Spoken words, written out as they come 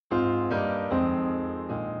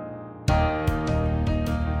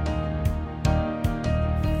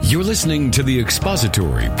You're listening to the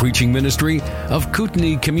expository preaching ministry of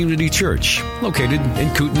Kootenai Community Church, located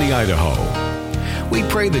in Kootenai, Idaho. We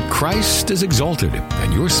pray that Christ is exalted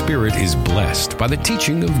and your spirit is blessed by the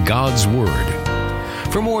teaching of God's Word.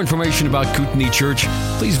 For more information about Kootenai Church,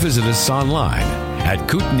 please visit us online at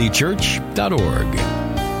kootenaichurch.org.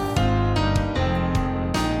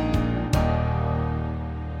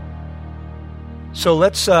 So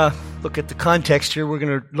let's look at the context here. We're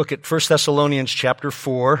going to look at 1 Thessalonians chapter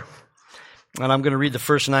 4, and I'm going to read the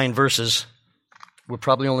first 9 verses. We're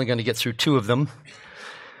probably only going to get through 2 of them,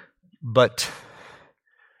 but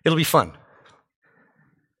it'll be fun.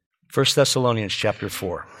 1 Thessalonians chapter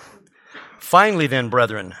 4. Finally then,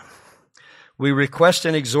 brethren, we request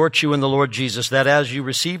and exhort you in the Lord Jesus that as you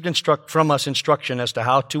received from us instruction as to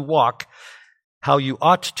how you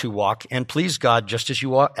ought to walk, and please God just as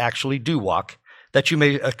you actually do walk, that you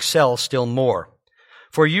may excel still more.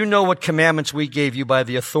 For you know what commandments we gave you by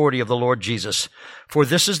the authority of the Lord Jesus. For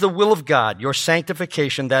this is the will of God, your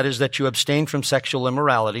sanctification, that is, that you abstain from sexual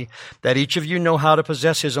immorality, that each of you know how to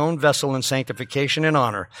possess his own vessel in sanctification and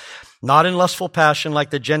honor, not in lustful passion like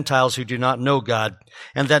the Gentiles who do not know God,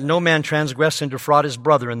 and that no man transgress and defraud his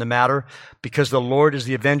brother in the matter, because the Lord is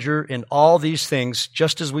the avenger in all these things,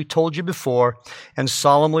 just as we told you before and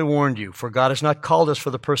solemnly warned you. For God has not called us for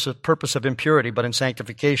the purpose of impurity, but in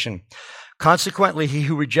sanctification. Consequently, he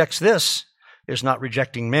who rejects this is not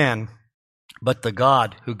rejecting man, but the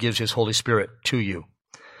God who gives his Holy Spirit to you.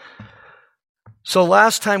 So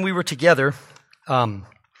last time we were together,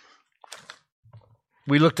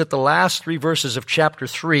 we looked at the last 3 verses of chapter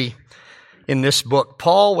 3 in this book.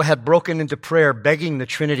 Paul had broken into prayer, begging the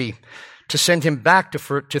Trinity to send him back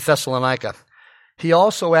to Thessalonica. He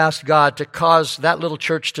also asked God to cause that little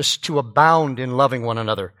church to abound in loving one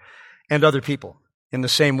another and other people in the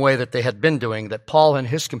same way that they had been doing, that Paul and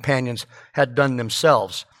his companions had done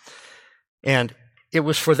themselves. And it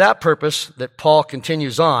was for that purpose that Paul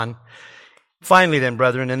continues on. Finally then,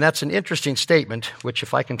 brethren, and that's an interesting statement, which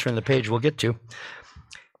if I can turn the page, we'll get to.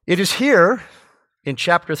 It is here in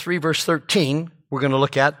chapter 3, verse 13, we're going to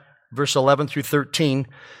look at verse 11 through 13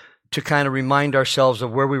 to kind of remind ourselves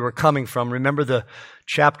of where we were coming from. Remember, the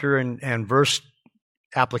chapter and verse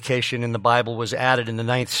application in the Bible was added in the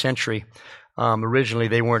 9th century. Originally,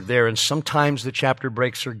 they weren't there, and sometimes the chapter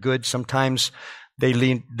breaks are good. Sometimes they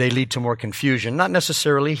lead to more confusion. Not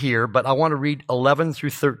necessarily here, but I want to read 11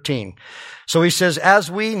 through 13. So he says,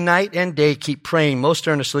 as we night and day keep praying most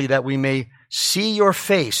earnestly that we may see your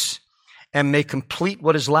face and may complete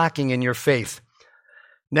what is lacking in your faith.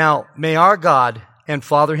 Now, may our God and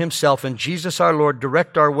Father himself and Jesus our Lord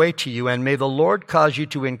direct our way to you, and may the Lord cause you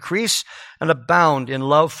to increase and abound in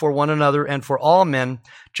love for one another and for all men,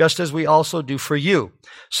 just as we also do for you,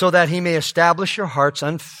 so that he may establish your hearts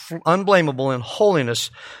unblameable in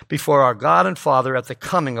holiness before our God and Father at the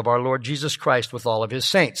coming of our Lord Jesus Christ with all of his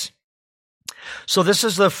saints. So this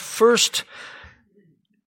is the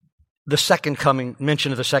second coming,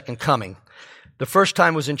 mention of the second coming. The first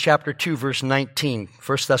time was in chapter 2, verse 19,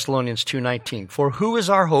 1 Thessalonians 2:19. For who is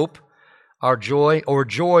our hope, our joy,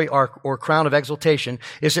 or crown of exaltation?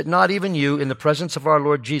 Is it not even you in the presence of our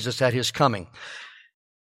Lord Jesus at his coming?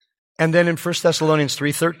 And then in 1 Thessalonians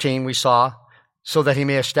 3:13, we saw, so that he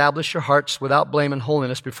may establish your hearts without blame and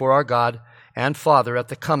holiness before our God and Father at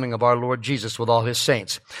the coming of our Lord Jesus with all his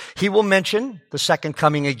saints. He will mention the second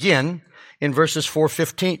coming again in verses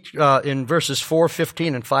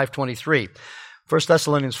 4:15 and 5:23. 1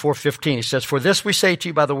 Thessalonians 4:15, he says, for this we say to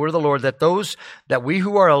you by the word of the Lord, that we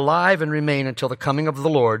who are alive and remain until the coming of the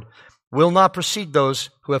Lord will not precede those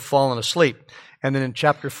who have fallen asleep. And then in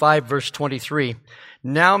chapter 5, verse 23,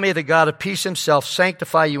 now may the God of peace himself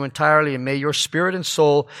sanctify you entirely, and may your spirit and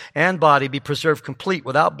soul and body be preserved complete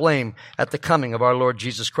without blame at the coming of our Lord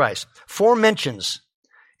Jesus Christ. 4 mentions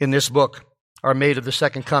in this book are made of the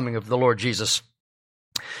second coming of the Lord Jesus.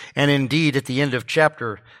 And indeed, at the end of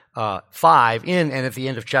chapter 5, at the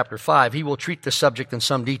end of chapter 5, he will treat the subject in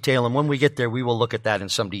some detail, and when we get there, we will look at that in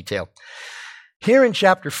some detail. Here in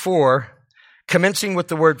chapter 4, commencing with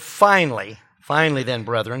the word finally then,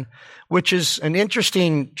 brethren, which is an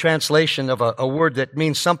interesting translation of a word that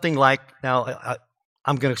means something like, now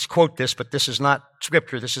I'm going to quote this, but this is not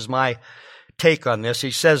scripture, this is my take on this.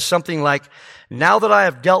 He says something like, now that I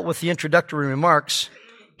have dealt with the introductory remarks,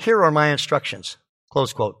 here are my instructions,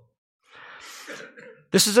 close quote.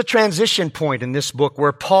 This is a transition point in this book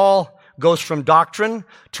where Paul goes from doctrine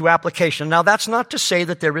to application. Now, that's not to say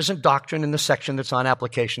that there isn't doctrine in the section that's on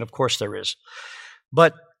application. Of course there is.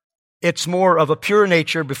 But it's more of a pure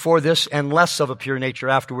nature before this and less of a pure nature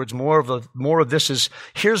afterwards. More of this is,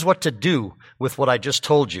 here's what to do with what I just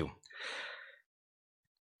told you.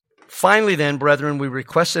 Finally then, brethren, we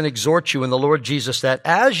request and exhort you in the Lord Jesus that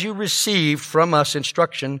as you received from us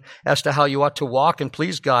instruction as to how you ought to walk and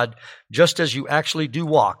please God, just as you actually do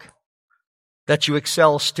walk, that you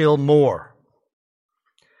excel still more.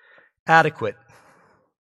 Adequate,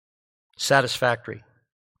 satisfactory,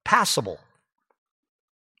 passable,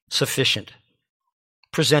 sufficient,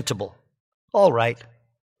 presentable, all right,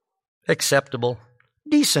 acceptable,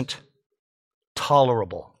 decent,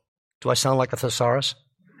 tolerable. Do I sound like a thesaurus?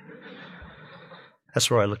 That's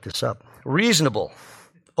where I looked this up. Reasonable,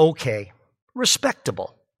 okay,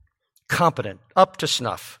 respectable, competent, up to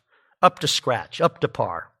snuff, up to scratch, up to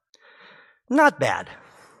par. Not bad.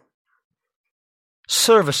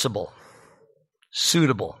 Serviceable,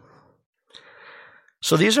 suitable.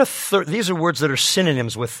 So these are words that are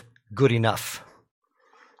synonyms with good enough.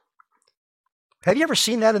 Have you ever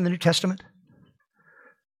seen that in the New Testament?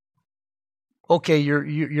 Okay,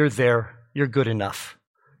 you're there. You're good enough.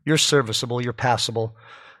 You're serviceable. You're passable.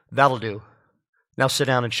 That'll do. Now sit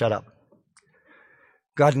down and shut up.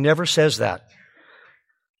 God never says that.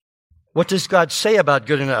 What does God say about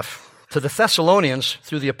good enough? To the Thessalonians,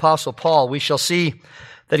 through the Apostle Paul, we shall see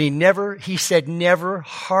that he said never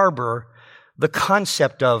harbor the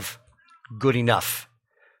concept of good enough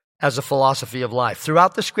as a philosophy of life.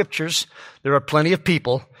 Throughout the Scriptures, there are plenty of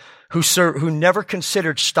people who never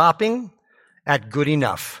considered stopping at good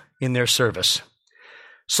enough in their service.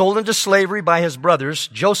 Sold into slavery by his brothers,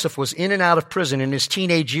 Joseph was in and out of prison in his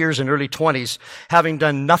teenage years and early 20s, having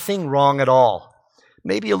done nothing wrong at all.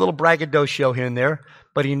 Maybe a little braggadocio here and there,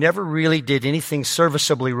 but he never really did anything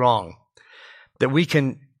serviceably wrong that we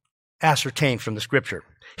can ascertain from the Scripture.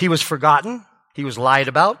 He was forgotten, he was lied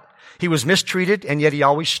about, he was mistreated, and yet he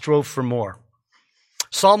always strove for more.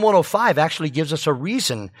 Psalm 105 actually gives us a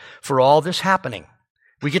reason for all this happening.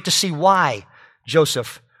 We get to see why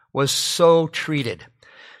Joseph was so treated.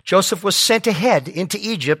 Joseph was sent ahead into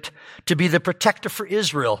Egypt to be the protector for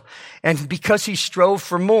Israel, and because he strove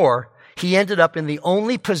for more, he ended up in the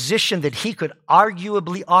only position that he could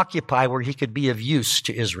arguably occupy where he could be of use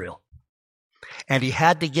to Israel. And he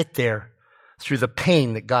had to get there through the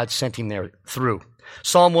pain that God sent him there through.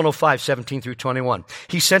 Psalm 105, 17 through 21.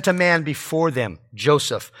 He sent a man before them,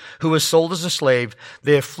 Joseph, who was sold as a slave.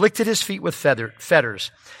 They afflicted his feet with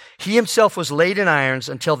fetters. He himself was laid in irons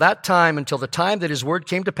until the time that his word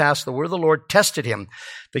came to pass. The word of the Lord tested him.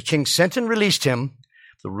 The king sent and released him,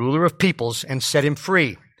 the ruler of peoples, and set him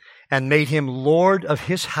free, and made him lord of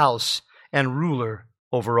his house and ruler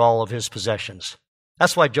over all of his possessions.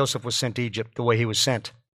 That's why Joseph was sent to Egypt the way he was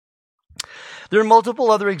sent. There are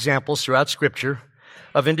multiple other examples throughout Scripture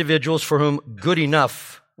of individuals for whom good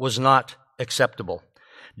enough was not acceptable.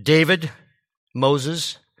 David,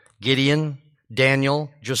 Moses, Gideon, Daniel,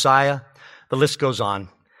 Josiah, the list goes on.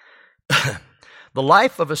 The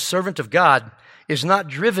life of a servant of God is not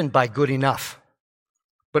driven by good enough,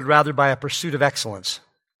 but rather by a pursuit of excellence.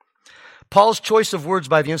 Paul's choice of words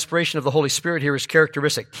by the inspiration of the Holy Spirit here is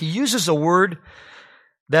characteristic. He uses a word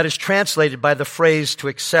that is translated by the phrase to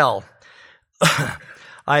excel.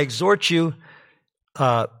 I exhort you.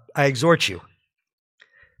 The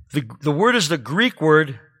word is the Greek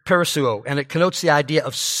word parasuo, and it connotes the idea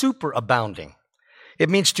of superabounding. It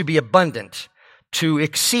means to be abundant, to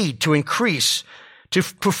exceed, to increase, to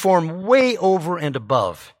perform way over and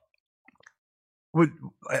above.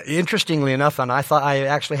 Interestingly enough, and I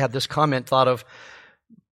actually had this comment thought of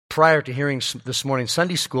prior to hearing this morning's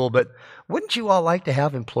Sunday school, but wouldn't you all like to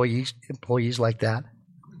have employees like that?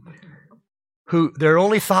 Who their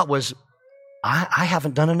only thought was, I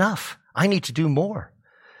haven't done enough. I need to do more.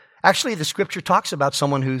 Actually, the Scripture talks about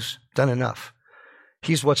someone who's done enough.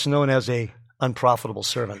 He's what's known as a unprofitable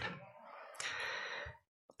servant.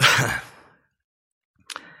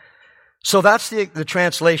 So that's the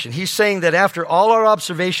translation. He's saying that after all our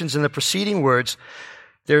observations in the preceding words,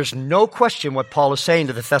 there's no question what Paul is saying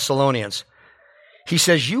to the Thessalonians. He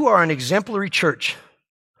says, you are an exemplary church.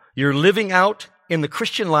 You're living out in the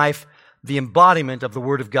Christian life the embodiment of the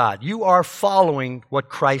Word of God. You are following what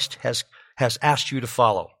Christ has asked you to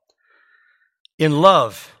follow. In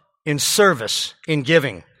love, in service, in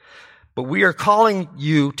giving. But we are calling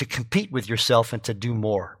you to compete with yourself and to do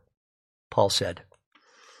more, Paul said.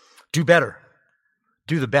 Do better.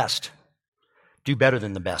 Do the best. Do better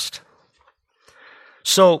than the best.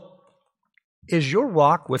 So, is your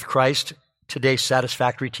walk with Christ today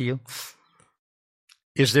satisfactory to you?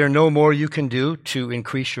 Is there no more you can do to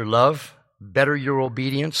increase your love, better your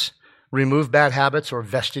obedience, remove bad habits or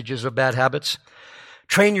vestiges of bad habits,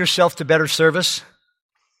 train yourself to better service,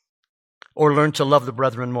 or learn to love the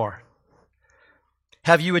brethren more?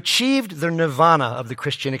 Have you achieved the nirvana of the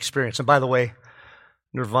Christian experience? And by the way,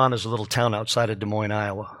 Nirvana is a little town outside of Des Moines,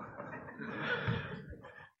 Iowa.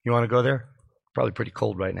 You want to go there? Probably pretty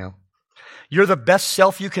cold right now. You're the best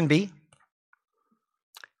self you can be.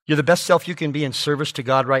 You're the best self you can be in service to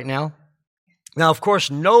God right now. Now, of course,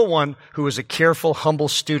 no one who is a careful, humble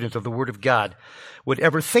student of the Word of God would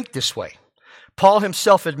ever think this way. Paul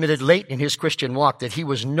himself admitted late in his Christian walk that he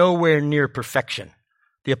was nowhere near perfection.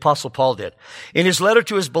 The Apostle Paul did. In his letter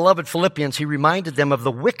to his beloved Philippians, he reminded them of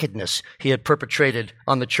the wickedness he had perpetrated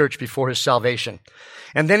on the church before his salvation.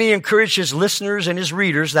 And then he encouraged his listeners and his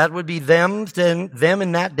readers, that would be them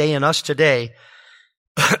in that day and us today,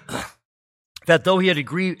 that though he had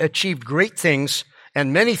achieved great things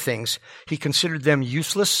and many things, he considered them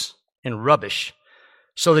useless and rubbish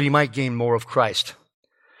so that he might gain more of Christ.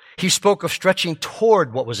 He spoke of stretching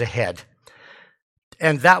toward what was ahead.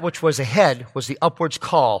 And that which was ahead was the upwards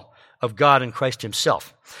call of God and Christ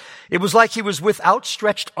himself. It was like he was with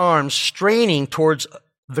outstretched arms straining towards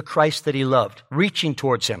the Christ that he loved, reaching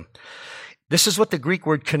towards him. This is what the Greek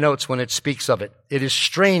word connotes when it speaks of it. It is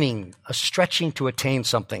straining, a stretching to attain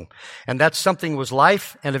something. And that something was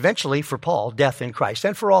life and eventually, for Paul, death in Christ.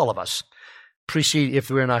 And for all of us, if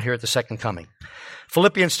we're not here at the second coming.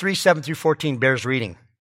 Philippians 3:7-14 bears reading.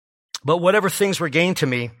 But whatever things were gained to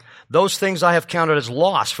me, those things I have counted as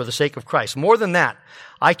loss for the sake of Christ. More than that,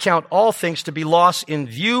 I count all things to be loss in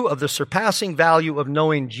view of the surpassing value of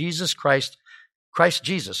knowing Christ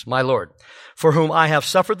Jesus, my Lord, for whom I have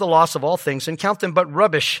suffered the loss of all things and count them but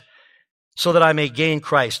rubbish, so that I may gain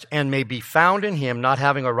Christ and may be found in him, not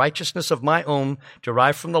having a righteousness of my own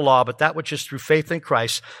derived from the law, but that which is through faith in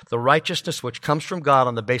Christ, the righteousness which comes from God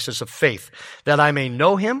on the basis of faith, that I may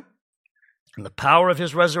know him and the power of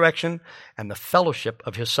his resurrection and the fellowship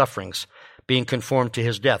of his sufferings, being conformed to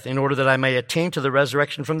his death, in order that I may attain to the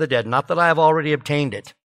resurrection from the dead. Not that I have already obtained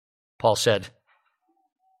it, Paul said,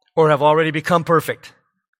 or have already become perfect.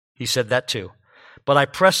 He said that too. But I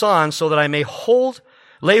press on so that I may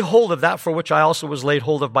lay hold of that for which I also was laid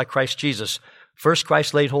hold of by Christ Jesus. First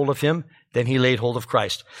Christ laid hold of him, then he laid hold of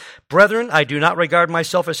Christ. Brethren, I do not regard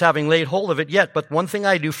myself as having laid hold of it yet, but one thing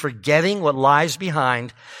I do, forgetting what lies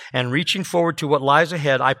behind and reaching forward to what lies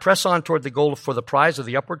ahead, I press on toward the goal for the prize of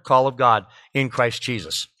the upward call of God in Christ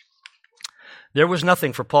Jesus. There was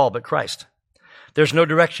nothing for Paul but Christ. There's no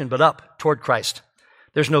direction but up toward Christ.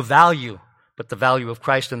 There's no value but the value of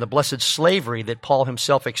Christ and the blessed slavery that Paul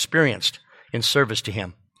himself experienced in service to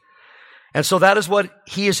him. And so that is what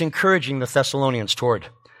he is encouraging the Thessalonians toward.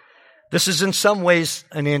 This is in some ways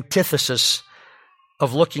an antithesis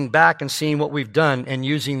of looking back and seeing what we've done and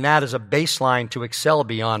using that as a baseline to excel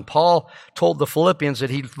beyond. Paul told the Philippians that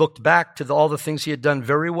he looked back to all the things he had done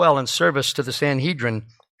very well in service to the Sanhedrin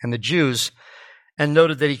and the Jews and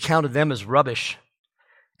noted that he counted them as rubbish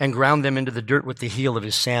and ground them into the dirt with the heel of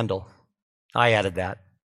his sandal. I added that.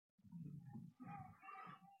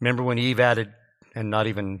 Remember when Eve added and not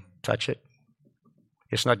even touch it?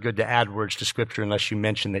 It's not good to add words to Scripture unless you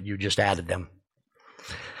mention that you just added them.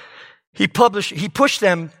 He pushed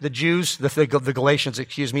them, the Jews, the Galatians,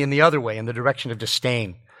 in the other way, in the direction of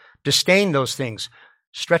disdain. Disdain those things.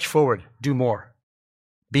 Stretch forward. Do more.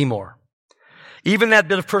 Be more. Even that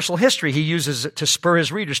bit of personal history he uses to spur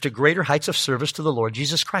his readers to greater heights of service to the Lord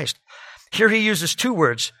Jesus Christ. Here he uses two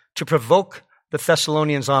words to provoke the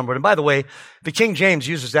Thessalonians onward. And by the way, the King James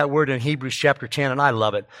uses that word in Hebrews chapter 10, and I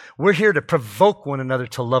love it. We're here to provoke one another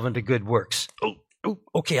to love and to good works.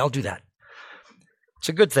 Okay, I'll do that. It's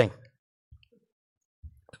a good thing.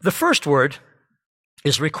 The first word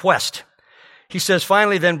is request. He says,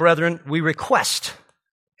 finally then, brethren, we request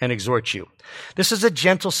and exhort you. This is a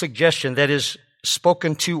gentle suggestion that is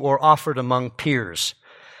spoken to or offered among peers.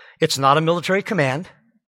 It's not a military command.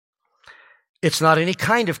 It's not any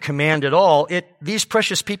kind of command at all. These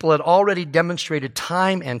precious people had already demonstrated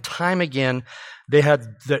time and time again they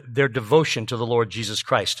had their devotion to the Lord Jesus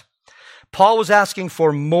Christ. Paul was asking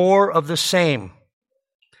for more of the same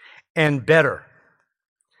and better.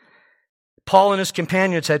 Paul and his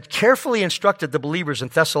companions had carefully instructed the believers in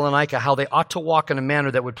Thessalonica how they ought to walk in a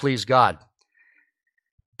manner that would please God.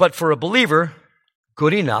 But for a believer,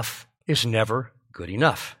 good enough is never good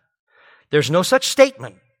enough. There's no such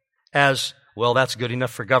statement as, well, that's good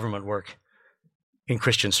enough for government work in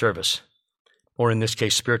Christian service, or in this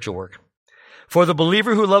case, spiritual work. For the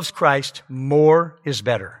believer who loves Christ, more is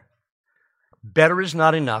better. Better is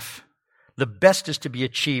not enough. The best is to be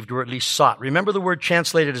achieved or at least sought. Remember the word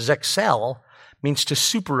translated as excel means to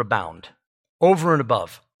superabound, over and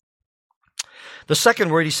above. The second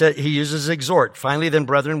word he uses is exhort. Finally, then,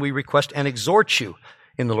 brethren, we request and exhort you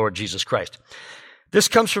in the Lord Jesus Christ. This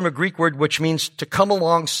comes from a Greek word which means to come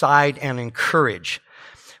alongside and encourage.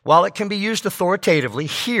 While it can be used authoritatively,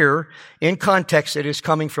 here, in context, it is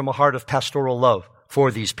coming from a heart of pastoral love for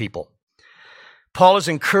these people. Paul is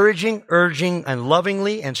encouraging, urging, and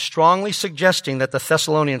lovingly and strongly suggesting that the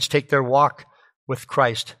Thessalonians take their walk with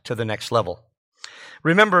Christ to the next level.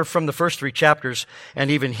 Remember from the first 3 chapters, and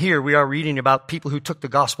even here, we are reading about people who took the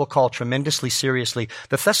gospel call tremendously seriously.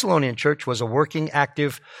 The Thessalonian church was a working,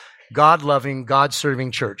 active, God-loving,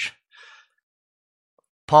 God-serving church.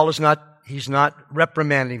 Paul he's not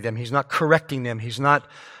reprimanding them. He's not correcting them. He's not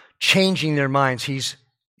changing their minds. He's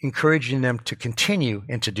encouraging them to continue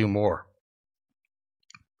and to do more.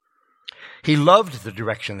 He loved the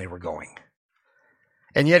direction they were going.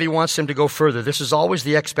 And yet he wants them to go further. This is always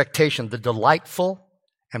the expectation, the delightful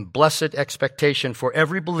and blessed expectation for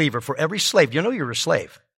every believer, for every slave. You know you're a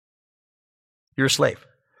slave. You're a slave.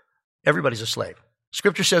 Everybody's a slave.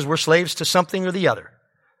 Scripture says we're slaves to something or the other.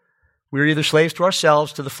 We're either slaves to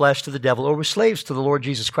ourselves, to the flesh, to the devil, or we're slaves to the Lord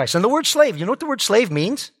Jesus Christ. And the word slave, you know what the word slave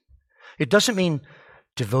means? It doesn't mean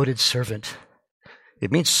devoted servant.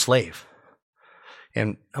 It means slave.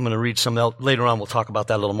 And I'm going to read some later on. We'll talk about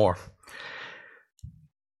that a little more.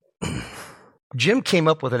 Jim came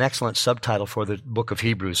up with an excellent subtitle for the book of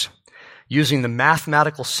Hebrews, using the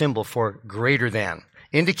mathematical symbol for greater than,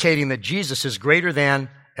 indicating that Jesus is greater than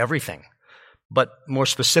everything. But more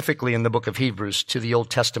specifically in the book of Hebrews, to the Old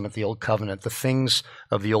Testament, the Old Covenant, the things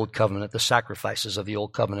of the Old Covenant, the sacrifices of the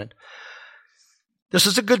Old Covenant. This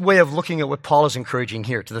is a good way of looking at what Paul is encouraging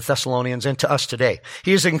here to the Thessalonians and to us today.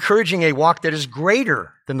 He is encouraging a walk that is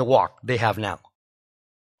greater than the walk they have now.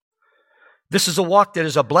 This is a walk that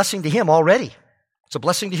is a blessing to him already. It's a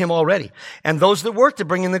blessing to him already. And those that work to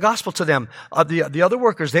bring in the gospel to them, the other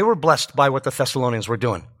workers, they were blessed by what the Thessalonians were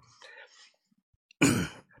doing.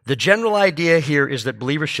 The general idea here is that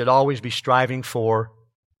believers should always be striving for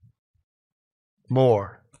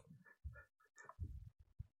more.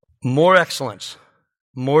 More excellence,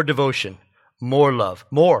 more devotion, more love,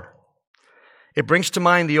 more. It brings to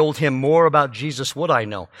mind the old hymn, "More about Jesus would I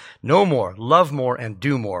know. Know more, love more, and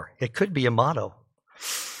do more." It could be a motto.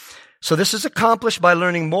 So this is accomplished by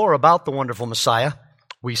learning more about the wonderful Messiah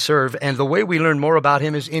we serve, and the way we learn more about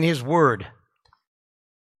him is in his word.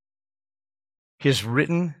 His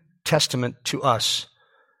written testament to us,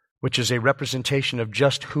 which is a representation of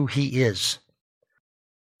just who he is.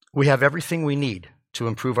 We have everything we need to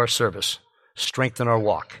improve our service, strengthen our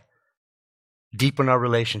walk, deepen our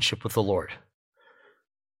relationship with the Lord.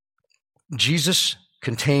 Jesus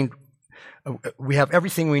contained, we have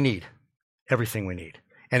everything we need,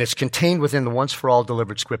 and it's contained within the once for all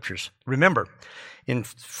delivered scriptures. Remember, in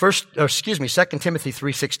 2 Timothy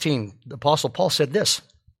 3:16, the Apostle Paul said this: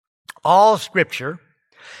 all scripture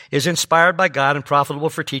is inspired by God and profitable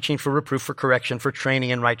for teaching, for reproof, for correction, for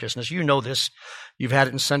training in righteousness. You know this. You've had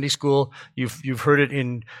it in Sunday school. You've heard it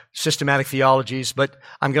in systematic theologies, but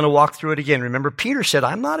I'm going to walk through it again. Remember, Peter said,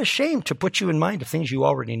 I'm not ashamed to put you in mind of things you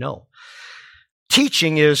already know.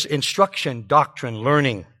 Teaching is instruction, doctrine,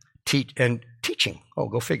 learning, and teaching. Oh,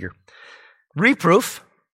 go figure. Reproof,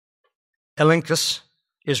 elenchus,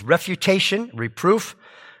 is refutation, reproof,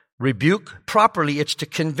 rebuke. Properly, it's to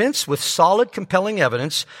convince with solid, compelling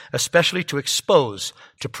evidence, especially to expose,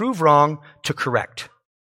 to prove wrong, to correct.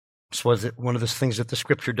 This was one of the things that the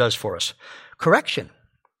Scripture does for us. Correction.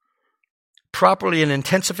 Properly, an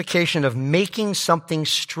intensification of making something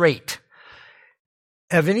straight.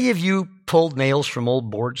 Have any of you pulled nails from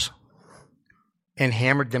old boards and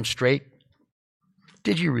hammered them straight?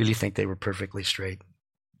 Did you really think they were perfectly straight?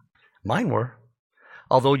 Mine were.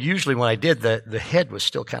 Although usually when I did, the head was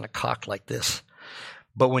still kind of cocked like this.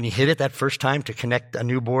 But when you hit it that first time to connect a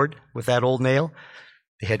new board with that old nail,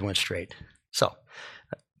 the head went straight. So,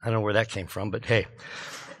 I don't know where that came from, but hey.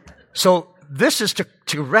 So, this is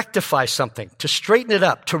to rectify something, to straighten it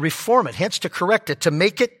up, to reform it, hence to correct it, to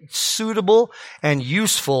make it suitable and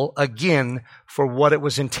useful again for what it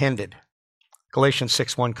was intended. Galatians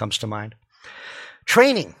 6:1 comes to mind.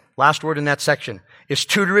 Training, last word in that section, is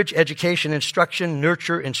tutorage, education, instruction,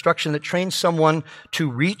 nurture, instruction that trains someone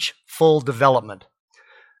to reach full development.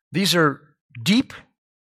 These are deep,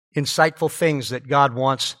 insightful things that God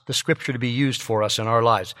wants the Scripture to be used for us in our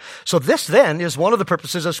lives. So this then is one of the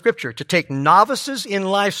purposes of Scripture, to take novices in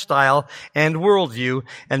lifestyle and worldview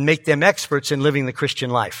and make them experts in living the Christian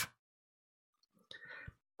life.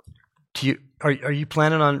 Are you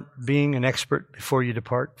planning on being an expert before you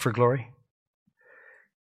depart for glory?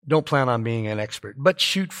 Don't plan on being an expert, but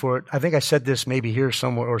shoot for it. I think I said this maybe here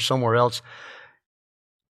somewhere or somewhere else.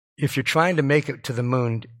 If you're trying to make it to the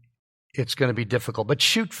moon, it's going to be difficult, but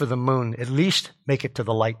shoot for the moon. At least make it to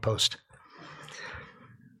the light post.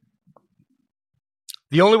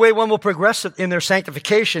 The only way one will progress in their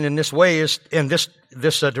sanctification in this way is, in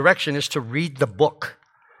this direction, is to read the book.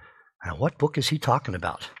 Now, what book is he talking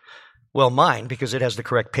about? Well, mine, because it has the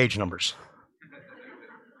correct page numbers.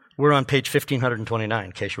 We're on page 1529,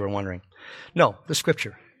 in case you were wondering. No, the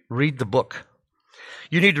Scripture. Read the book.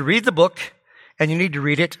 You need to read the book, and you need to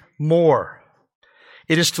read it more.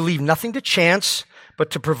 It is to leave nothing to chance,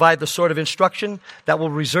 but to provide the sort of instruction that will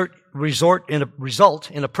result in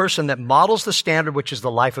a person that models the standard, which is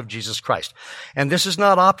the life of Jesus Christ. And this is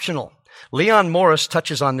not optional. Leon Morris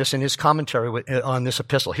touches on this in his commentary on this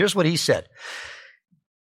epistle. Here's what he said.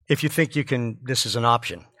 If you think this is an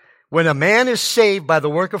option. When a man is saved by the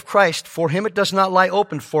work of Christ, for him it does not lie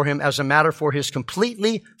open for him as a matter for his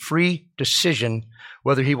completely free decision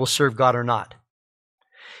whether he will serve God or not.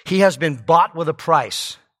 He has been bought with a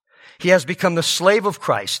price. He has become the slave of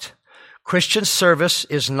Christ. Christian service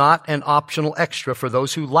is not an optional extra for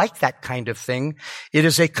those who like that kind of thing. It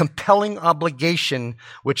is a compelling obligation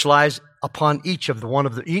which lies upon each one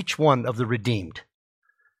of the redeemed.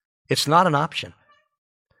 It's not an option.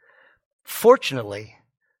 Fortunately,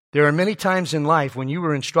 there are many times in life when you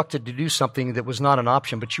were instructed to do something that was not an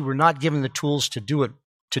option, but you were not given the tools to do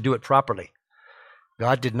it properly.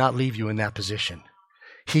 God did not leave you in that position.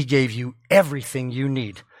 He gave you everything you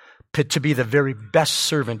need to be the very best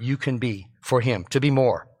servant you can be for Him, to be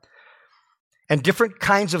more. And different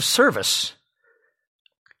kinds of service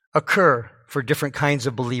occur for different kinds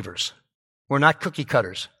of believers. We're not cookie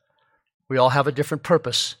cutters. We all have a different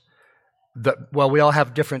purpose. We all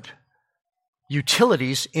have different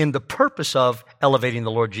utilities in the purpose of elevating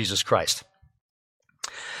the Lord Jesus Christ.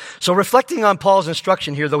 So reflecting on Paul's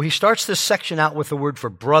instruction here, though, he starts this section out with the word for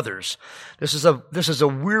brothers. This is a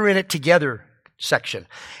we're in it together section,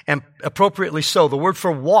 and appropriately so. The word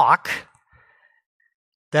for walk,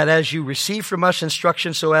 that as you receive from us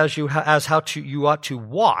instruction, so you ought to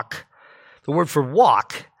walk. The word for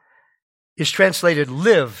walk is translated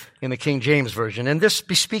live in the King James Version, and this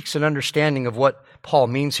bespeaks an understanding of what Paul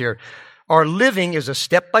means here. Our living is a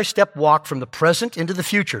step-by-step walk from the present into the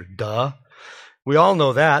future. Duh. We all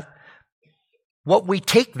know that. What we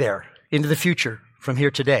take there into the future from here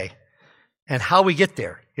today and how we get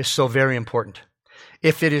there is so very important.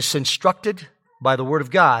 If it is instructed by the Word of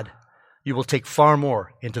God, you will take far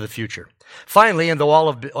more into the future. Finally, and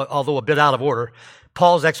although a bit out of order,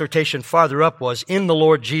 Paul's exhortation farther up was, in the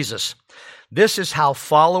Lord Jesus. This is how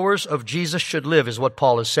followers of Jesus should live, is what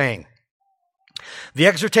Paul is saying. The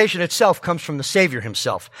exhortation itself comes from the Savior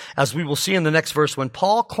himself, as we will see in the next verse when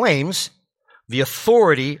Paul claims the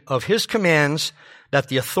authority of his commands, that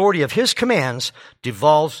the authority of his commands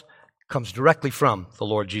comes directly from the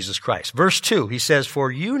Lord Jesus Christ. Verse 2, he says,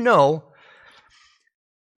 for you know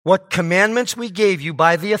what commandments we gave you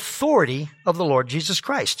by the authority of the Lord Jesus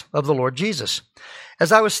Christ, of the Lord Jesus.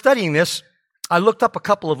 As I was studying this, I looked up a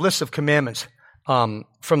couple of lists of commandments from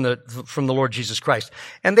the Lord Jesus Christ.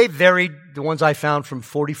 And they varied, the ones I found, from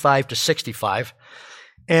 45 to 65.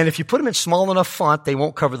 And if you put them in small enough font, they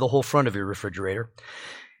won't cover the whole front of your refrigerator.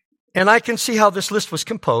 And I can see how this list was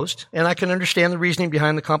composed, and I can understand the reasoning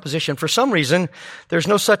behind the composition. For some reason, there's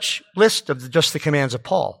no such list of just the commands of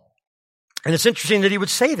Paul. And it's interesting that he would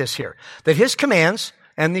say this here, that his commands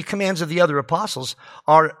and the commands of the other apostles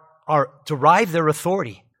derive their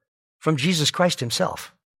authority from Jesus Christ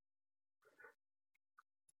himself.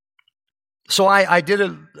 So I did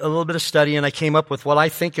a little bit of study, and I came up with what I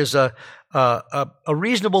think is a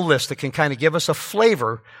reasonable list that can kind of give us a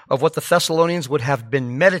flavor of what the Thessalonians would have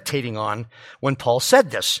been meditating on when Paul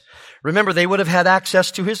said this. Remember, they would have had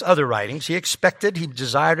access to his other writings. He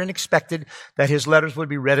desired and expected that his letters would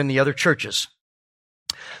be read in the other churches.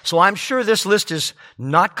 So I'm sure this list is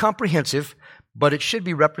not comprehensive, but it should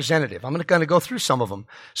be representative. I'm going to go through some of them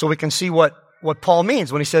so we can see what Paul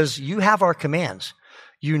means when he says, you have our commands.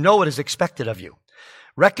 You know what is expected of you.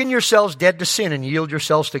 Reckon yourselves dead to sin and yield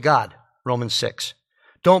yourselves to God. Romans 6.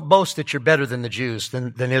 Don't boast that you're better than the Jews,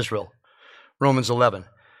 than Israel. Romans 11.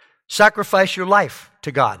 Sacrifice your life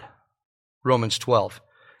to God. Romans 12.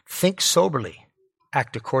 Think soberly.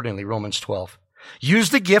 Act accordingly. Romans 12.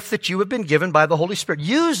 Use the gift that you have been given by the Holy Spirit.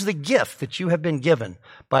 Use the gift that you have been given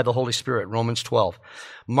by the Holy Spirit. Romans 12.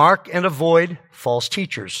 Mark and avoid false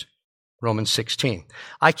teachers. Romans 16.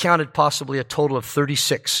 I counted possibly a total of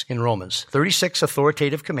 36 in Romans. 36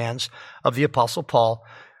 authoritative commands of the Apostle Paul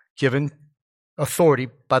given authority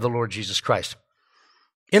by the Lord Jesus Christ.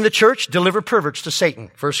 In the church, deliver perverts to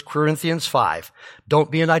Satan. 1 Corinthians 5.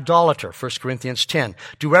 Don't be an idolater. 1 Corinthians 10.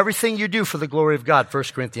 Do everything you do for the glory of God. 1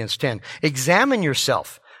 Corinthians 10. Examine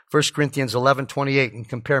yourself. 1 Corinthians 11:28, and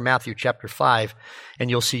compare Matthew chapter 5, and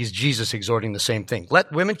you'll see Jesus exhorting the same thing.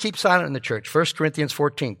 Let women keep silent in the church. 1 Corinthians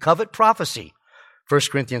 14. Covet prophecy. 1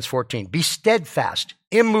 Corinthians 14. Be steadfast,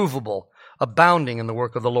 immovable, abounding in the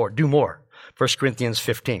work of the Lord. Do more. 1 Corinthians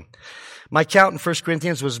 15. My count in 1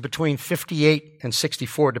 Corinthians was between 58 and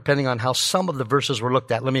 64, depending on how some of the verses were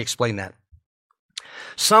looked at. Let me explain that.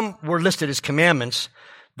 Some were listed as commandments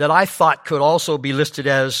that I thought could also be listed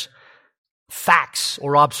as facts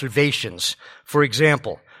or observations. For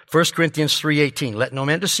example, 1 Corinthians 3:18, let no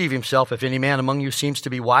man deceive himself. If any man among you seems to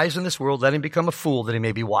be wise in this world, let him become a fool that he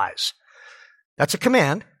may be wise. That's a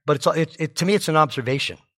command, but to me it's an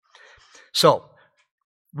observation. So,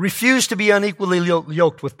 refuse to be unequally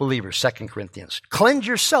yoked with believers, 2 Corinthians. Cleanse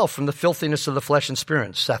yourself from the filthiness of the flesh and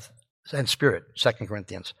spirit, 2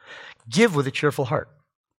 Corinthians. Give with a cheerful heart,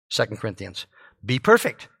 2 Corinthians. Be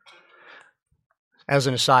perfect. As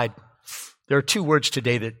an aside, there are two words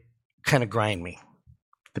today that kind of grind me,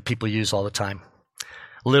 that people use all the time.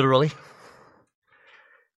 Literally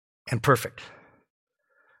and perfect.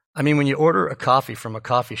 I mean, when you order a coffee from a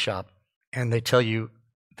coffee shop and they tell you,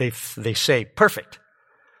 they say perfect.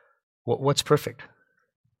 What's perfect?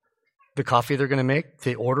 The coffee they're going to make?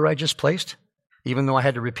 The order I just placed? Even though I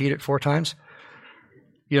had to repeat it 4 times?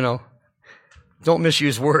 You know, don't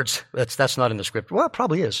misuse words. That's not in the script. Well, it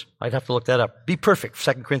probably is. I'd have to look that up. Be perfect,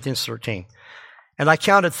 2 Corinthians 13. And I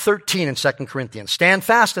counted 13 in 2 Corinthians. Stand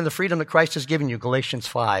fast in the freedom that Christ has given you, Galatians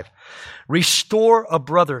 5. Restore a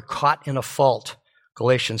brother caught in a fault,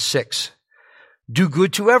 Galatians 6. Do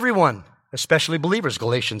good to everyone, especially believers,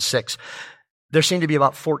 Galatians 6. There seem to be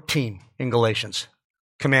about 14 in Galatians,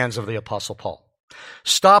 commands of the Apostle Paul.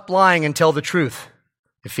 Stop lying and tell the truth,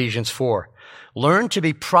 Ephesians 4. Learn to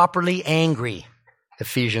be properly angry,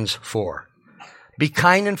 Ephesians 4. Be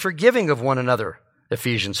kind and forgiving of one another,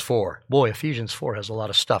 Ephesians 4. Boy, Ephesians 4 has a lot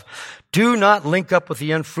of stuff. Do not link up with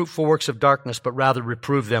the unfruitful works of darkness, but rather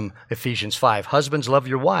reprove them, Ephesians 5. Husbands, love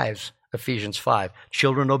your wives, Ephesians 5.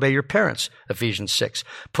 Children, obey your parents, Ephesians 6.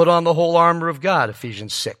 Put on the whole armor of God,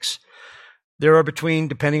 Ephesians 6. There are between,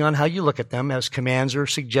 depending on how you look at them, as commands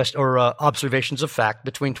or observations of fact,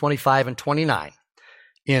 between 25 and 29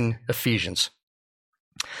 in Ephesians.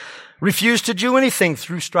 Refuse to do anything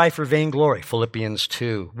through strife or vainglory, Philippians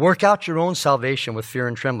 2. Work out your own salvation with fear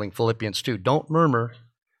and trembling, Philippians 2. Don't murmur.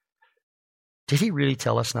 Did he really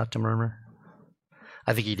tell us not to murmur?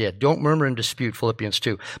 I think he did. Don't murmur and dispute, Philippians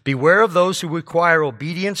 2. Beware of those who require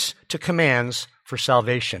obedience to commands for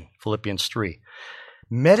salvation, Philippians 3.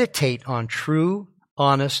 Meditate on true,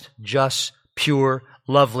 honest, just, pure,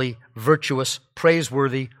 lovely, virtuous,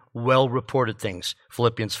 praiseworthy, well-reported things,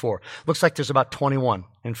 Philippians 4. Looks like there's about 21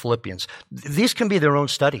 in Philippians. These can be their own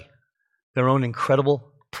study, their own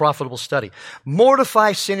incredible, profitable study.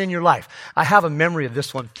 Mortify sin in your life. I have a memory of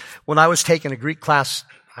this one. When I was taking a Greek class,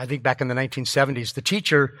 I think back in the 1970s, the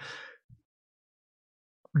teacher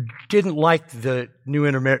didn't like the New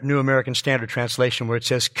American Standard Translation where it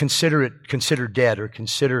says, consider dead, or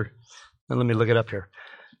consider, and let me look it up here.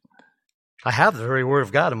 I have the very word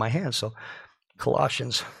of God in my hand, so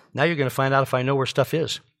Colossians. Now you're going to find out if I know where stuff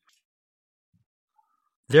is.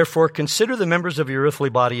 Therefore, consider the members of your earthly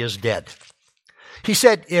body as dead. He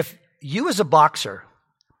said, if you as a boxer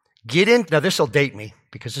get in, now this will date me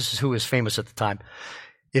because this is who was famous at the time.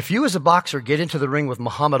 If you as a boxer get into the ring with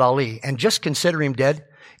Muhammad Ali and just consider him dead,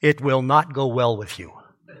 it will not go well with you.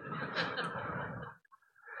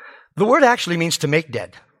 The word actually means to make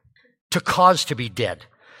dead, to cause to be dead.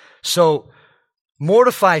 So,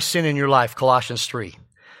 mortify sin in your life, Colossians 3.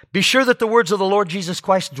 Be sure that the words of the Lord Jesus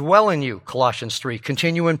Christ dwell in you, Colossians 3.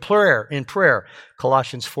 Continue in prayer,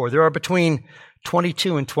 Colossians 4. There are between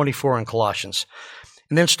 22 and 24 in Colossians.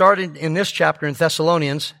 And then starting in this chapter in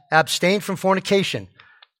Thessalonians, abstain from fornication,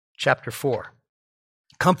 chapter 4.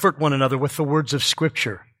 Comfort one another with the words of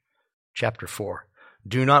Scripture, chapter 4.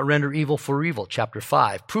 Do not render evil for evil, chapter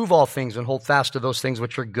 5. Prove all things and hold fast to those things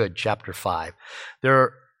which are good, chapter 5.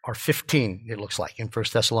 There are 15, it looks like, in 1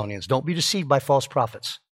 Thessalonians. Don't be deceived by false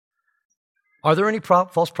prophets. Are there any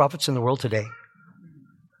false prophets in the world today?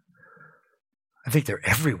 I think they're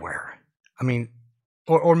everywhere. I mean,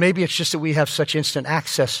 or maybe it's just that we have such instant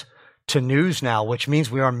access to news now, which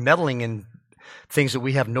means we are meddling in things that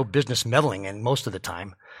we have no business meddling in most of the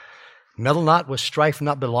time. Meddle not with strife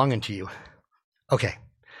not belonging to you. Okay.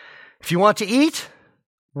 If you want to eat,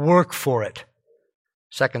 work for it.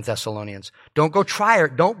 2 Thessalonians. Don't grow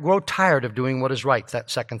tired of doing what is right.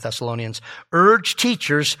 That's 2 Thessalonians. Urge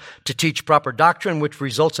teachers to teach proper doctrine, which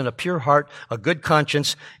results in a pure heart, a good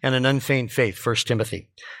conscience, and an unfeigned faith. 1 Timothy.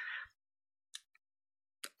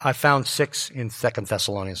 I found 6 in 2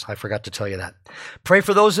 Thessalonians. I forgot to tell you that. Pray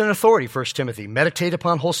for those in authority, 1 Timothy. Meditate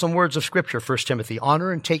upon wholesome words of Scripture, 1 Timothy.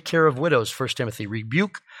 Honor and take care of widows, 1 Timothy.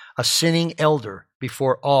 Rebuke a sinning elder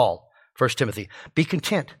before all, 1 Timothy. Be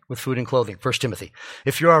content with food and clothing, 1 Timothy.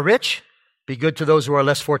 If you are rich, be good to those who are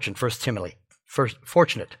less fortunate, 1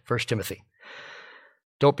 Timothy.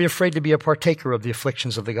 Don't be afraid to be a partaker of the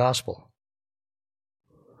afflictions of the gospel.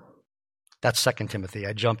 That's 2 Timothy.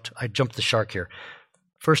 I jumped the shark here.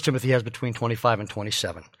 1 Timothy has between 25 and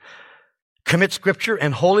 27. Commit Scripture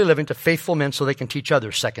and holy living to faithful men so they can teach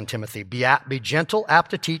others, 2 Timothy. Be gentle,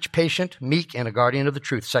 apt to teach, patient, meek, and a guardian of the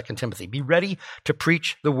truth, 2 Timothy. Be ready to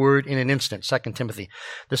preach the word in an instant, 2 Timothy.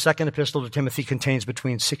 The second epistle to Timothy contains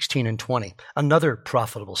between 16 and 20. Another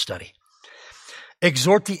profitable study.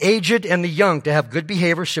 Exhort the aged and the young to have good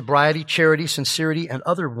behavior, sobriety, charity, sincerity, and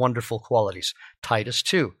other wonderful qualities, Titus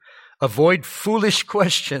 2. Avoid foolish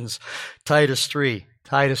questions, Titus 3.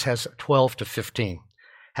 Titus has 12 to 15.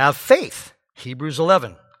 Have faith, Hebrews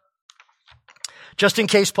 11. Just in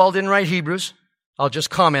case Paul didn't write Hebrews, I'll just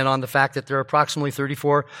comment on the fact that there are approximately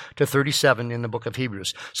 34 to 37 in the book of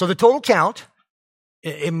Hebrews. So the total count,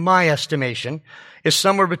 in my estimation, is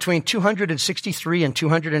somewhere between 263 and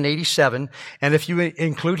 287. And if you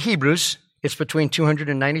include Hebrews, it's between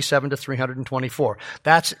 297 to 324.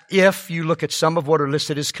 That's if you look at some of what are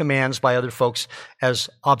listed as commands by other folks as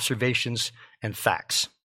observations and facts.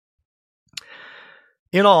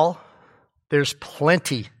 In all, there's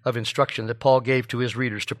plenty of instruction that Paul gave to his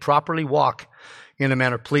readers to properly walk in a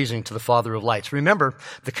manner pleasing to the Father of lights. Remember,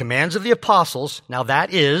 the commands of the apostles, now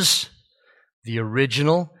that is the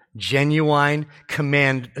original, genuine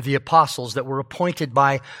command of the apostles that were appointed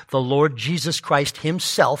by the Lord Jesus Christ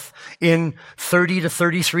himself in 30 to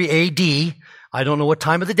 33 AD. I don't know what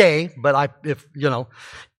time of the day, but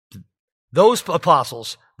those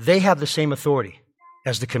apostles, they have the same authority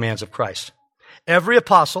as the commands of Christ. Every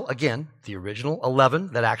apostle, again, the original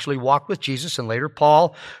 11 that actually walked with Jesus, and later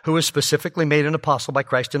Paul, who was specifically made an apostle by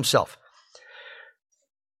Christ himself.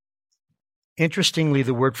 Interestingly,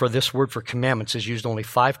 the word for commandments is used only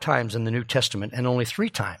 5 times in the New Testament and only 3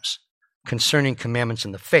 times concerning commandments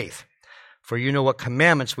in the faith. For you know what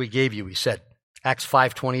commandments we gave you, he said. Acts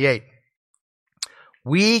 5:28.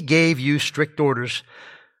 We gave you strict orders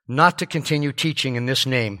not to continue teaching in this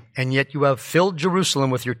name, and yet you have filled Jerusalem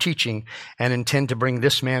with your teaching and intend to bring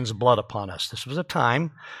this man's blood upon us. This was a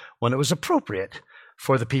time when it was appropriate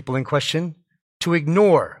for the people in question to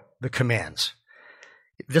ignore the commands.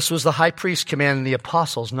 This was the high priest commanding the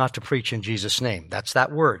apostles not to preach in Jesus' name. That's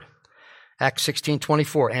that word. Acts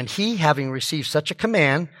 16:24. And he, having received such a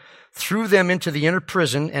command, threw them into the inner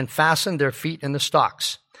prison and fastened their feet in the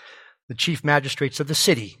stocks. The chief magistrates of the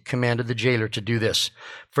city commanded the jailer to do this.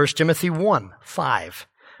 1 Timothy 1:5.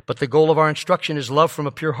 But the goal of our instruction is love from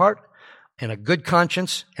a pure heart and a good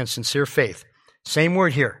conscience and sincere faith. Same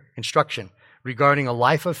word here, instruction, regarding a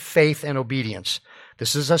life of faith and obedience.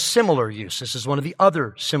 This is a similar use. This is one of the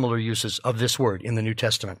other similar uses of this word in the New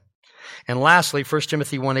Testament. And lastly, 1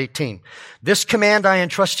 Timothy 1:18. This command I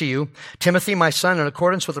entrust to you, Timothy, my son, in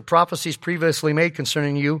accordance with the prophecies previously made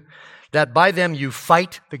concerning you, that by them you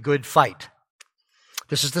fight the good fight.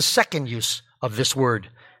 This is the second use of this word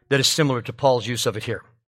that is similar to Paul's use of it here.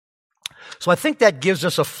 So I think that gives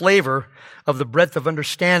us a flavor of the breadth of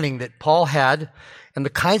understanding that Paul had and the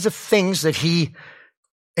kinds of things that he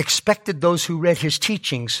expected those who read his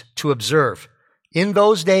teachings to observe in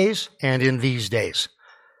those days and in these days.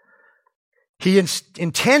 He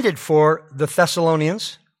intended for the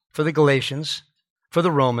Thessalonians, for the Galatians, for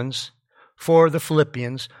the Romans, for the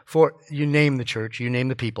Philippians, for you name the church, you name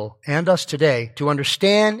the people, and us today, to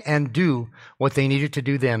understand and do what they needed to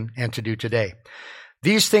do then and to do today.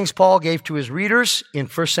 These things Paul gave to his readers in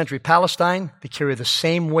first century Palestine. They carry the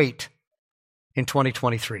same weight in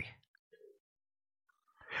 2023.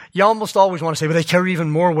 You almost always want to say, but they carry even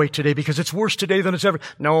more weight today because it's worse today than it's ever.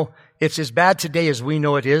 No, it's as bad today as we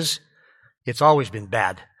know it is. It's always been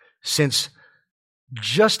bad since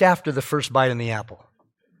just after the first bite in the apple.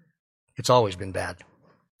 It's always been bad.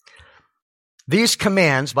 These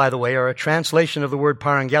commands, by the way, are a translation of the word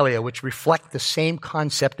parangelia, which reflect the same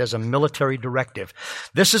concept as a military directive.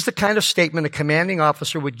 This is the kind of statement a commanding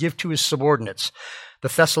officer would give to his subordinates. The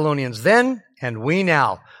Thessalonians then, and we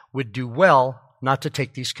now, would do well not to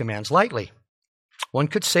take these commands lightly. One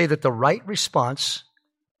could say that the right response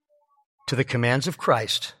to the commands of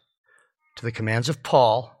Christ, to the commands of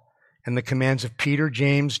Paul, and the commands of Peter,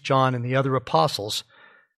 James, John, and the other apostles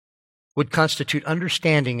would constitute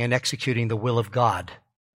understanding and executing the will of God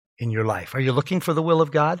in your life. Are you looking for the will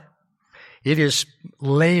of God? It is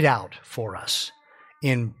laid out for us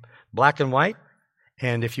in black and white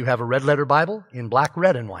And if you have a red letter Bible, in black,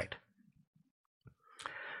 red, and white.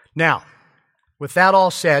 Now, with that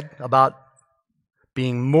all said about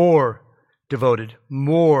being more devoted,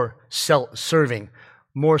 more serving,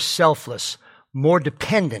 more selfless, more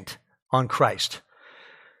dependent on Christ,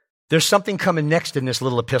 there's something coming next in this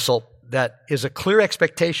little epistle that is a clear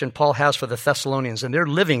expectation Paul has for the Thessalonians, and they're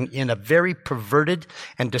living in a very perverted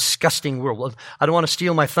and disgusting world. I don't want to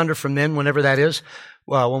steal my thunder from them whenever that is.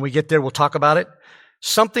 Well, when we get there, we'll talk about it.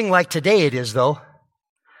 Something like today it is, though.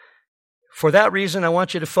 For that reason, I want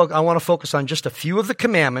to focus on just a few of the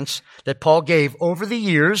commandments that Paul gave over the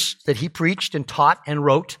years that he preached and taught and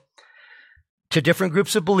wrote to different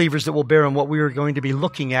groups of believers that will bear on what we are going to be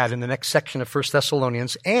looking at in the next section of 1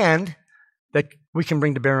 Thessalonians, and that we can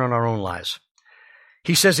bring to bear on our own lives.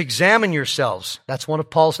 He says, examine yourselves. That's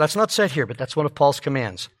not said here, but that's one of Paul's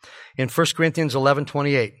commands. In 1 Corinthians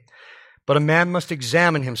 11:28. But a man must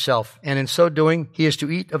examine himself, and in so doing, he is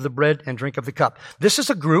to eat of the bread and drink of the cup. This is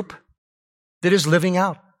a group that is living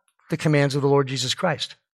out the commands of the Lord Jesus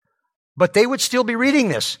Christ. But they would still be reading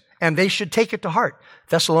this, and they should take it to heart.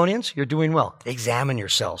 Thessalonians, you're doing well. Examine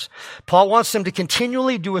yourselves. Paul wants them to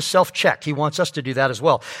continually do a self-check. He wants us to do that as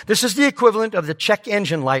well. This is the equivalent of the check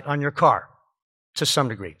engine light on your car, to some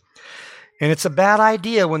degree. And it's a bad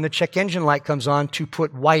idea when the check engine light comes on to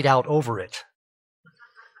put white out over it.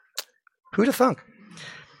 Who'd have thunk?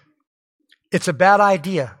 It's a bad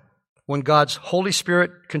idea when God's Holy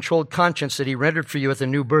Spirit-controlled conscience that He rendered for you at the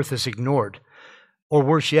new birth is ignored. Or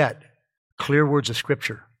worse yet, clear words of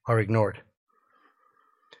Scripture are ignored.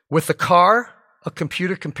 With the car, a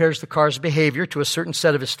computer compares the car's behavior to a certain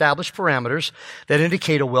set of established parameters that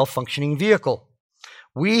indicate a well-functioning vehicle.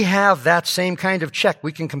 We have that same kind of check.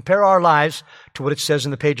 We can compare our lives to what it says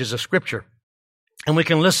in the pages of Scripture. And we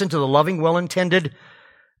can listen to the loving, well-intended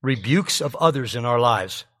rebukes of others in our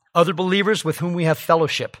lives, other believers with whom we have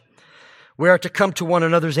fellowship. We are to come to one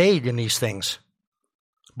another's aid in these things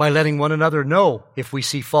by letting one another know if we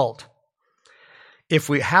see fault. If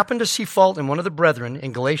we happen to see fault in one of the brethren,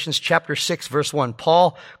 in Galatians chapter 6, verse 1,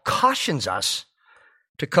 Paul cautions us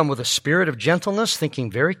to come with a spirit of gentleness, thinking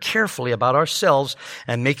very carefully about ourselves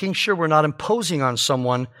and making sure we're not imposing on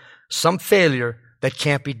someone some failure that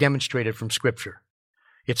can't be demonstrated from Scripture.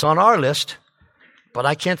 It's on our list, but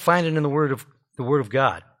I can't find it in the Word of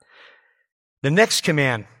God. The next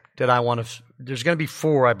command that there's going to be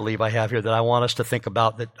 4, I believe I have here, that I want us to think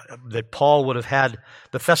about that Paul would have had,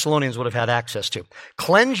 the Thessalonians would have had access to.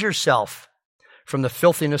 Cleanse yourself from the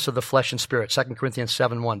filthiness of the flesh and spirit, 2 Corinthians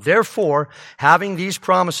 7:1. Therefore, having these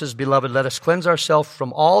promises, beloved, let us cleanse ourselves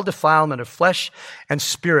from all defilement of flesh and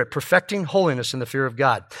spirit, perfecting holiness in the fear of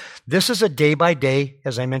God. This is a day-by-day,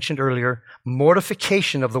 as I mentioned earlier,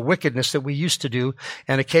 mortification of the wickedness that we used to do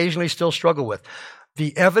and occasionally still struggle with.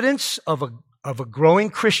 The evidence of a growing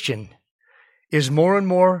Christian is more and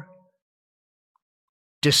more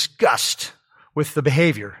disgust with the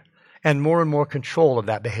behavior and more control of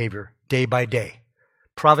that behavior day by day,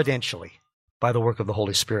 providentially, by the work of the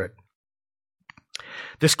Holy Spirit.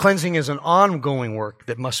 This cleansing is an ongoing work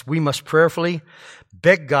that we must prayerfully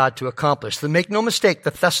beg God to accomplish. Then make no mistake,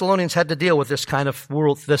 the Thessalonians had to deal with this kind of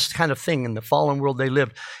world, this kind of thing in the fallen world they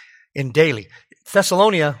lived in daily.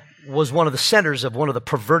 Thessalonica was one of the centers of one of the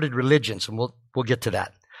perverted religions, and we'll get to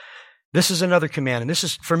that. This is another command, and this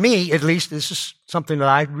is, for me at least, this is something that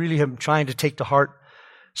I really am trying to take to heart,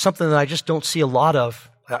 something that I just don't see a lot of.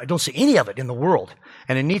 I don't see any of it in the world,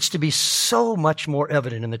 and it needs to be so much more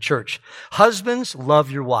evident in the church. Husbands, love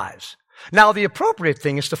your wives. Now, the appropriate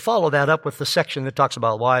thing is to follow that up with the section that talks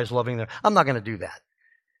about wives loving their... I'm not going to do that.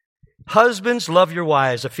 Husbands, love your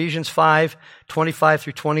wives, Ephesians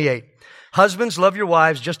 5:25-28. Husbands, love your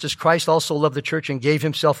wives just as Christ also loved the church and gave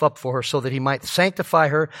himself up for her so that he might sanctify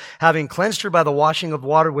her, having cleansed her by the washing of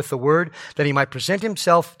water with the word, that he might present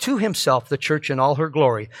himself to himself, the church in all her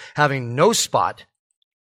glory, having no spot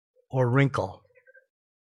or wrinkle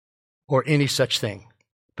or any such thing,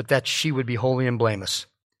 but that she would be holy and blameless.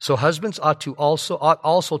 So husbands ought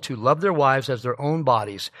also to love their wives as their own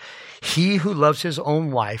bodies. He who loves his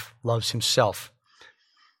own wife loves himself.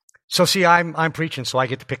 So see, I'm preaching, so I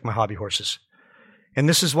get to pick my hobby horses. And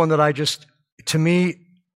this is one that to me,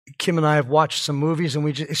 Kim and I have watched some movies, and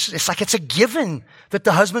it's like it's a given that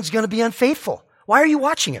the husband's going to be unfaithful. Why are you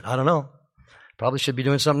watching it? I don't know. Probably should be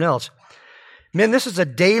doing something else. Men, this is a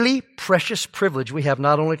daily, precious privilege we have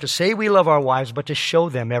not only to say we love our wives, but to show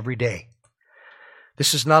them every day.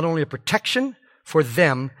 This is not only a protection for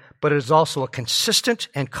them, but it is also a consistent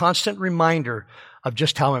and constant reminder of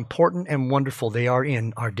just how important and wonderful they are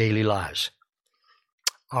in our daily lives.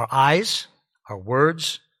 Our eyes, our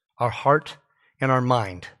words, our heart, and our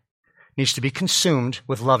mind needs to be consumed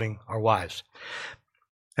with loving our wives.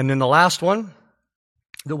 And then the last one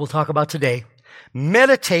that we'll talk about today,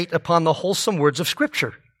 meditate upon the wholesome words of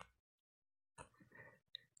Scripture.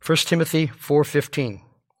 1 Timothy 4:15.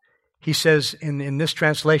 He says, in this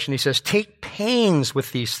translation, he says, take pains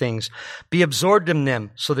with these things. Be absorbed in them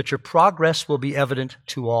so that your progress will be evident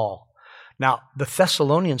to all. Now, the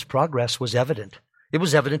Thessalonians' progress was evident. It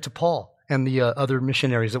was evident to Paul and the other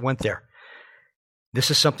missionaries that went there. This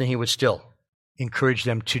is something he would still encourage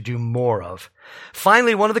them to do more of.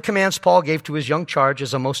 Finally, one of the commands Paul gave to his young charge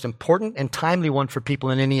is a most important and timely one for people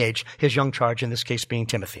in any age, his young charge, in this case being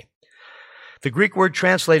Timothy. The Greek word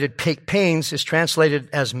translated take pains is translated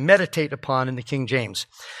as meditate upon in the King James.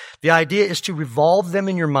 The idea is to revolve them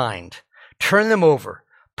in your mind, turn them over,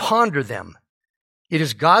 ponder them. It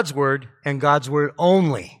is God's word and God's word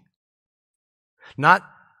only. Not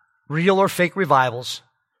real or fake revivals,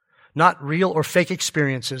 not real or fake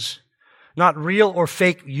experiences, not real or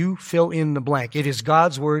fake you fill in the blank. It is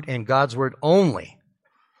God's word and God's word only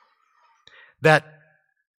that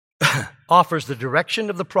offers the direction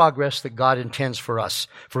of the progress that God intends for us,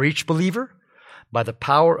 for each believer, by the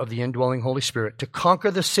power of the indwelling Holy Spirit, to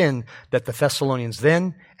conquer the sin that the Thessalonians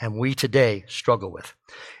then and we today struggle with.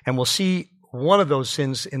 And we'll see one of those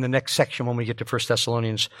sins in the next section when we get to 1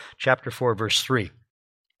 Thessalonians chapter 4, verse 3.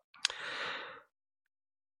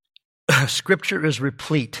 Scripture is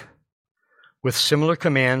replete with similar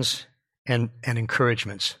commands and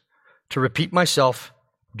encouragements. To repeat myself,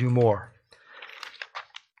 do more.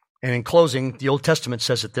 And in closing, the Old Testament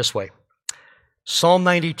says it this way. Psalm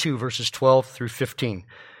 92, verses 12 through 15.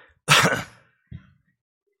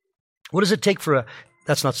 What does it take for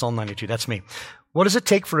that's not Psalm 92, that's me. What does it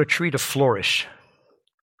take for a tree to flourish?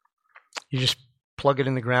 You just plug it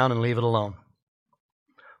in the ground and leave it alone.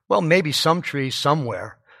 Well, maybe some tree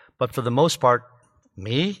somewhere, but for the most part,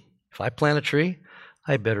 me, if I plant a tree,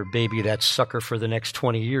 I better baby that sucker for the next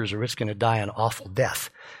 20 years or it's going to die an awful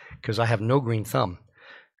death because I have no green thumb.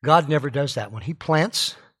 God never does that. When he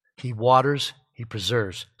plants, he waters, he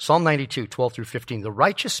preserves. Psalm 92, 12 through 15. The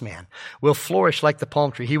righteous man will flourish like the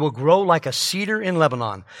palm tree. He will grow like a cedar in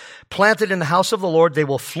Lebanon. Planted in the house of the Lord, they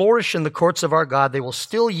will flourish in the courts of our God. They will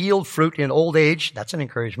still yield fruit in old age. That's an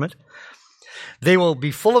encouragement. They will be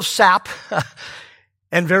full of sap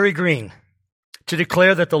and very green, to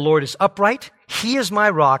declare that the Lord is upright. He is my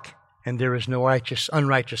rock, and there is no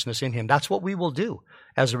unrighteousness in him. That's what we will do.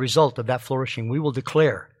 As a result of that flourishing, we will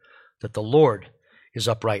declare that the Lord is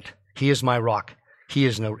upright. He is my rock. He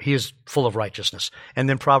is full of righteousness. And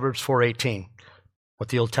then Proverbs 4:18, what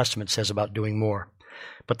the Old Testament says about doing more.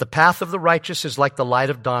 But the path of the righteous is like the light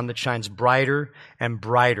of dawn that shines brighter and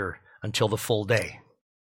brighter until the full day.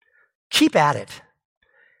 Keep at it.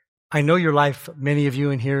 I know your life, many of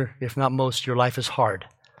you in here, if not most, your life is hard.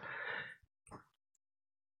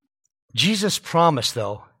 Jesus promised,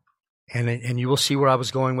 though, and you will see where I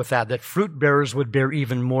was going with that fruit bearers would bear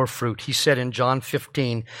even more fruit. He said in John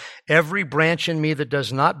 15, every branch in me that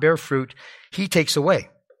does not bear fruit, he takes away.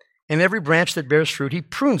 And every branch that bears fruit, he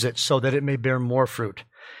prunes it so that it may bear more fruit.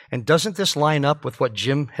 And doesn't this line up with what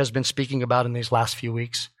Jim has been speaking about in these last few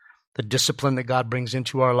weeks? The discipline that God brings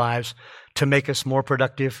into our lives to make us more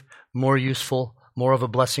productive, more useful, more of a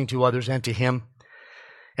blessing to others and to him.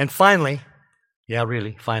 And finally,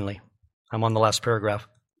 finally, I'm on the last paragraph.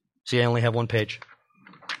 See, I only have one page.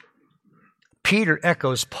 Peter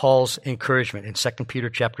echoes Paul's encouragement in 2 Peter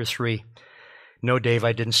chapter 3. No, Dave,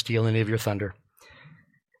 I didn't steal any of your thunder.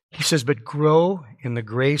 He says, but grow in the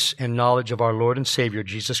grace and knowledge of our Lord and Savior,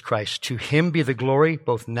 Jesus Christ. To him be the glory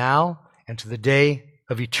both now and to the day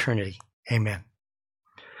of eternity. Amen.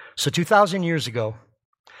 So 2,000 years ago,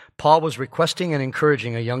 Paul was requesting and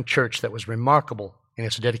encouraging a young church that was remarkable in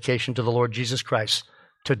its dedication to the Lord Jesus Christ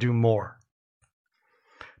to do more,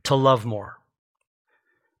 to love more,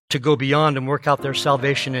 to go beyond and work out their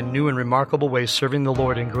salvation in new and remarkable ways, serving the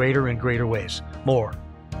Lord in greater and greater ways. More.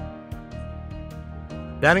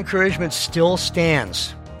 That encouragement still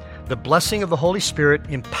stands. The blessing of the Holy Spirit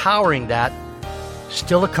empowering that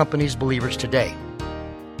still accompanies believers today.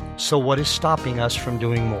 So what is stopping us from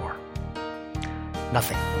doing more?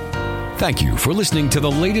 Nothing. Thank you for listening to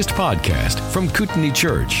the latest podcast from Kootenai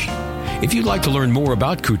Church. If you'd like to learn more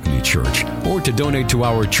about Kootenai Church or to donate to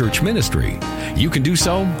our church ministry, you can do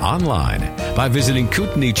so online by visiting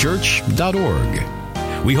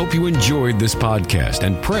kootenaichurch.org. We hope you enjoyed this podcast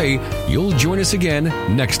and pray you'll join us again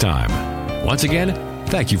next time. Once again,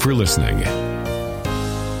 thank you for listening.